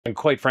And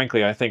quite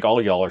frankly, I think all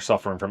of y'all are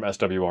suffering from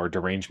SWR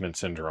derangement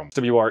syndrome.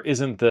 SWR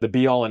isn't the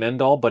be all and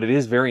end all, but it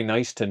is very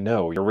nice to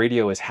know. Your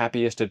radio is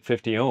happiest at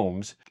 50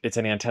 ohms. It's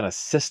an antenna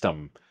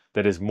system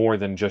that is more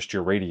than just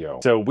your radio.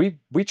 So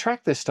we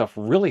track this stuff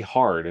really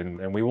hard,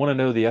 and we want to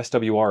know the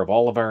SWR of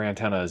all of our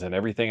antennas and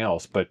everything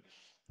else. But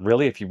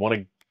really, if you want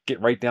to get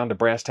right down to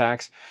brass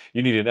tacks,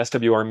 you need an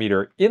SWR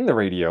meter in the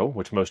radio,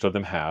 which most of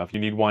them have. You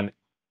need one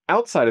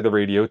outside of the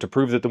radio to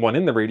prove that the one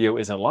in the radio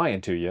isn't lying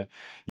to you.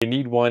 You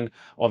need one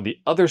on the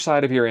other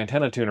side of your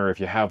antenna tuner if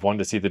you have one,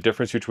 to see the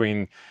difference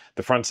between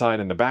the front side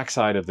and the back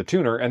side of the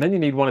tuner. And then you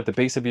need one at the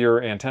base of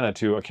your antenna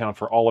to account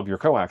for all of your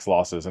coax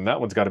losses, and that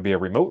one's got to be a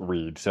remote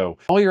read. So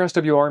all your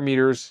SWR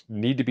meters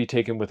need to be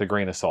taken with a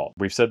grain of salt.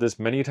 We've said this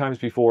many times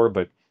before,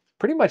 but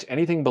pretty much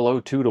anything below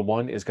 2 to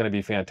 1 is going to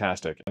be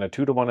fantastic. And a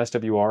 2 to 1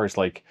 SWR is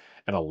like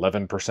an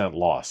 11%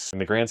 loss. In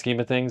the grand scheme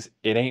of things,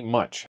 it ain't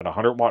much. At a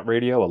 100-watt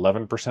radio,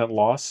 11%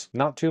 loss,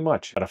 not too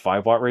much. At a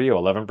 5-watt radio,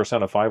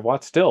 11% of 5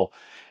 watts, still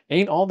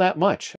ain't all that much.